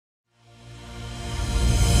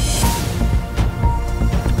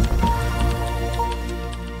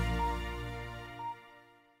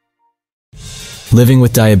Living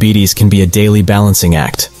with diabetes can be a daily balancing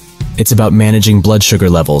act. It's about managing blood sugar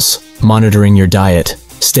levels, monitoring your diet,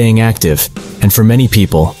 staying active, and for many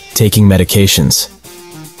people, taking medications.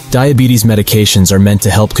 Diabetes medications are meant to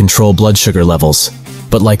help control blood sugar levels,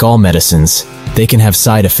 but like all medicines, they can have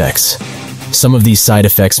side effects. Some of these side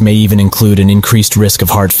effects may even include an increased risk of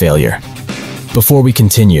heart failure. Before we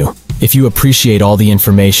continue, if you appreciate all the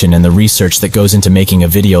information and the research that goes into making a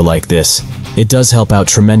video like this, it does help out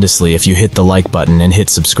tremendously if you hit the like button and hit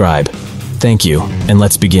subscribe. Thank you, and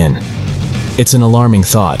let's begin. It's an alarming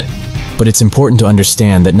thought, but it's important to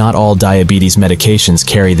understand that not all diabetes medications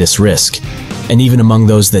carry this risk, and even among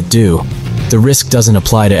those that do, the risk doesn't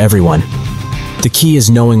apply to everyone. The key is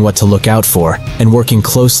knowing what to look out for and working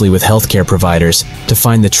closely with healthcare providers to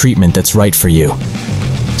find the treatment that's right for you.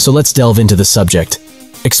 So let's delve into the subject,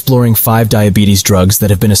 exploring 5 diabetes drugs that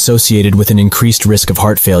have been associated with an increased risk of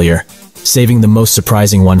heart failure, saving the most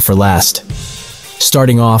surprising one for last.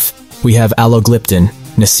 Starting off, we have allogliptin,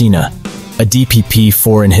 Nesina, a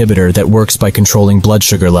DPP-4 inhibitor that works by controlling blood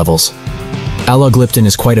sugar levels. Allogliptin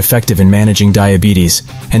is quite effective in managing diabetes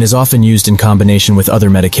and is often used in combination with other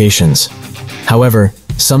medications. However,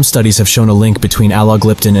 some studies have shown a link between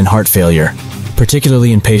allogliptin and heart failure,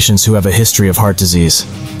 particularly in patients who have a history of heart disease.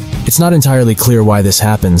 It's not entirely clear why this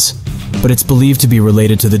happens, but it's believed to be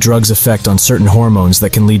related to the drug's effect on certain hormones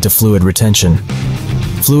that can lead to fluid retention.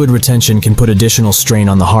 Fluid retention can put additional strain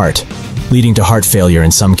on the heart, leading to heart failure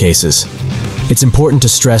in some cases. It's important to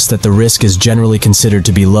stress that the risk is generally considered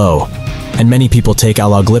to be low, and many people take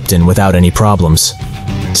allogliptin without any problems.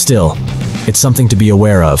 Still, it's something to be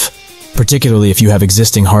aware of, particularly if you have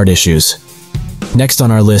existing heart issues. Next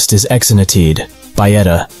on our list is exenatide,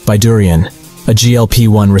 Bydureon, a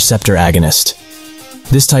GLP-1 receptor agonist.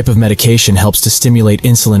 This type of medication helps to stimulate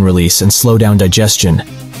insulin release and slow down digestion,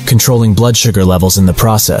 controlling blood sugar levels in the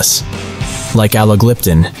process. Like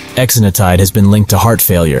allogliptin, exenatide has been linked to heart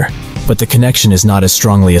failure, but the connection is not as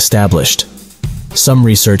strongly established. Some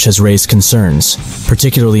research has raised concerns,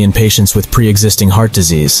 particularly in patients with pre-existing heart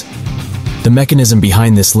disease. The mechanism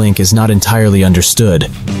behind this link is not entirely understood,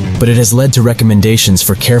 but it has led to recommendations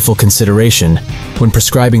for careful consideration when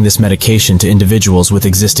prescribing this medication to individuals with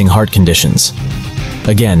existing heart conditions.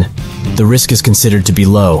 Again, the risk is considered to be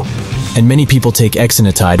low, and many people take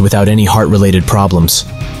exenatide without any heart-related problems.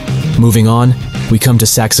 Moving on, we come to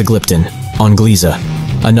saxagliptin, Onglyza,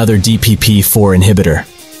 another DPP-4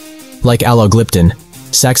 inhibitor. Like allogliptin,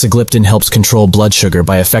 saxagliptin helps control blood sugar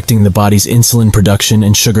by affecting the body's insulin production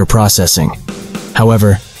and sugar processing.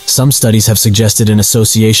 However, some studies have suggested an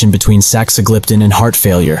association between saxagliptin and heart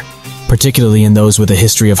failure, particularly in those with a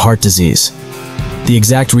history of heart disease. The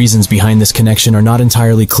exact reasons behind this connection are not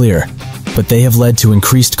entirely clear, but they have led to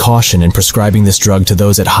increased caution in prescribing this drug to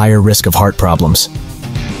those at higher risk of heart problems.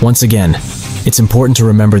 Once again, it's important to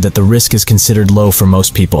remember that the risk is considered low for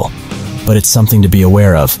most people, but it's something to be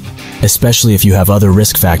aware of, especially if you have other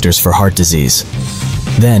risk factors for heart disease.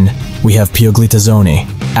 Then, we have pioglitazone,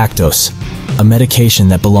 Actos, a medication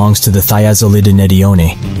that belongs to the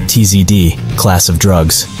thiazolidinedione, TZD, class of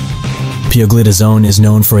drugs. Pioglitazone is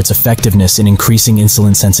known for its effectiveness in increasing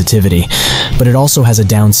insulin sensitivity, but it also has a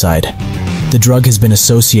downside. The drug has been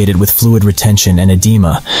associated with fluid retention and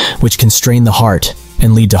edema, which can strain the heart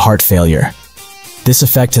and lead to heart failure. This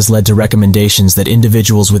effect has led to recommendations that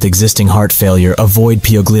individuals with existing heart failure avoid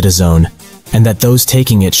pioglitazone, and that those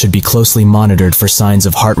taking it should be closely monitored for signs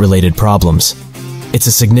of heart-related problems. It's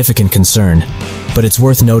a significant concern, but it's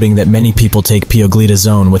worth noting that many people take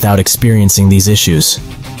pioglitazone without experiencing these issues.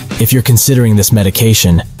 If you're considering this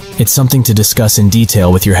medication, it's something to discuss in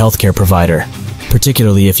detail with your healthcare provider,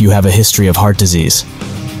 particularly if you have a history of heart disease.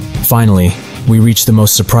 Finally, we reach the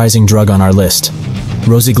most surprising drug on our list,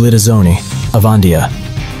 rosiglitazone, Avandia.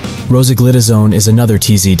 Rosiglitazone is another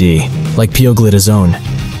TZD, like pioglitazone,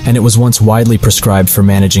 and it was once widely prescribed for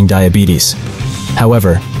managing diabetes.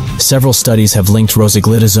 However, several studies have linked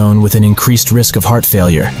rosiglitazone with an increased risk of heart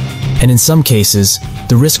failure, and in some cases,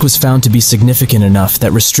 the risk was found to be significant enough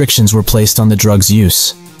that restrictions were placed on the drug's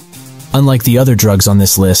use. Unlike the other drugs on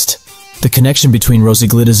this list, the connection between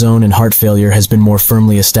rosiglitazone and heart failure has been more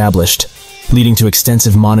firmly established, leading to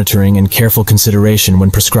extensive monitoring and careful consideration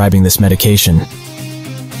when prescribing this medication.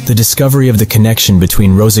 The discovery of the connection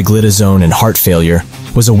between rosiglitazone and heart failure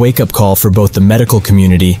was a wake-up call for both the medical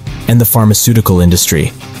community and the pharmaceutical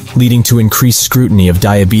industry, leading to increased scrutiny of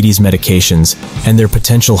diabetes medications and their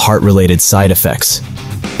potential heart-related side effects.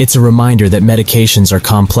 It's a reminder that medications are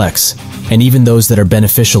complex, and even those that are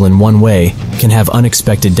beneficial in one way can have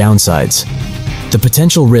unexpected downsides. The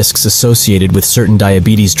potential risks associated with certain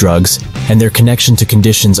diabetes drugs and their connection to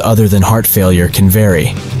conditions other than heart failure can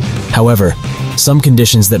vary. However, some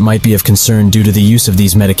conditions that might be of concern due to the use of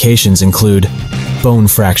these medications include bone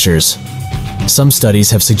fractures. Some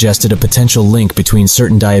studies have suggested a potential link between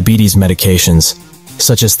certain diabetes medications,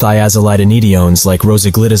 such as thiazolidinediones like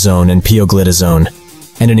rosiglitazone and pioglitazone,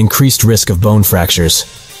 and an increased risk of bone fractures.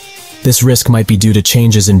 This risk might be due to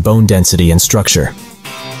changes in bone density and structure.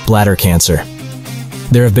 Bladder cancer.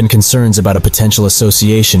 There have been concerns about a potential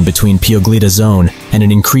association between pioglitazone and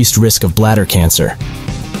an increased risk of bladder cancer.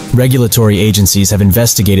 Regulatory agencies have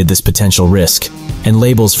investigated this potential risk, and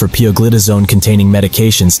labels for pioglitazone-containing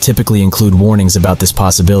medications typically include warnings about this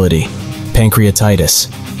possibility. Pancreatitis.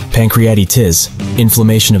 Pancreatitis,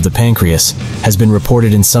 inflammation of the pancreas, has been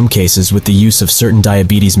reported in some cases with the use of certain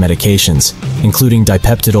diabetes medications, including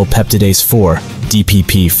dipeptidyl peptidase 4,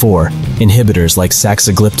 DPP-4, inhibitors like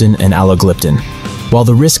saxagliptin and alogliptin. While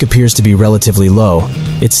the risk appears to be relatively low,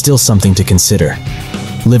 it's still something to consider.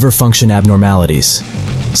 Liver function abnormalities.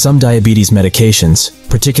 Some diabetes medications,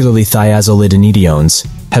 particularly thiazolidinediones,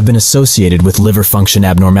 have been associated with liver function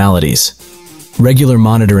abnormalities. Regular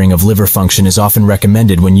monitoring of liver function is often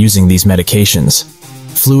recommended when using these medications.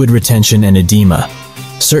 Fluid retention and edema.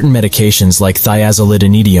 Certain medications like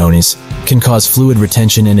thiazolidinediones can cause fluid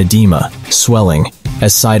retention and edema, swelling,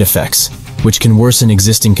 as side effects, which can worsen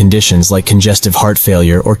existing conditions like congestive heart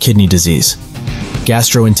failure or kidney disease.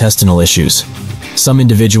 Gastrointestinal issues. Some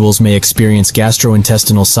individuals may experience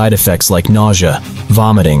gastrointestinal side effects like nausea,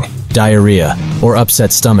 vomiting, diarrhea, or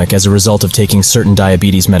upset stomach as a result of taking certain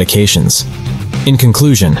diabetes medications. In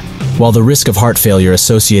conclusion, while the risk of heart failure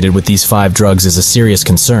associated with these 5 drugs is a serious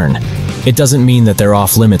concern, it doesn't mean that they're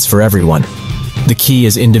off limits for everyone. The key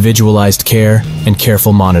is individualized care and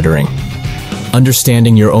careful monitoring.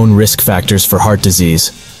 Understanding your own risk factors for heart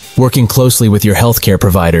disease, working closely with your healthcare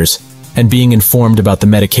providers, and being informed about the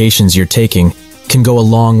medications you're taking can go a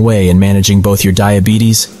long way in managing both your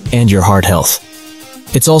diabetes and your heart health.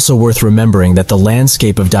 It's also worth remembering that the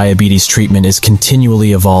landscape of diabetes treatment is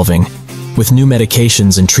continually evolving, with new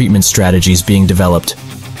medications and treatment strategies being developed.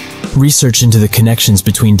 Research into the connections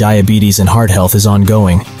between diabetes and heart health is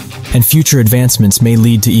ongoing, and future advancements may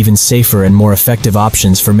lead to even safer and more effective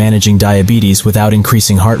options for managing diabetes without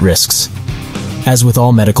increasing heart risks. As with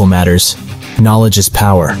all medical matters, knowledge is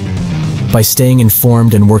power. By staying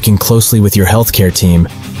informed and working closely with your healthcare team,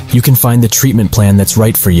 you can find the treatment plan that's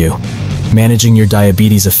right for you, managing your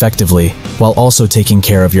diabetes effectively while also taking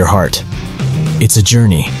care of your heart. It's a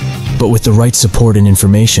journey, but with the right support and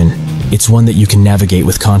information, it's one that you can navigate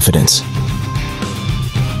with confidence.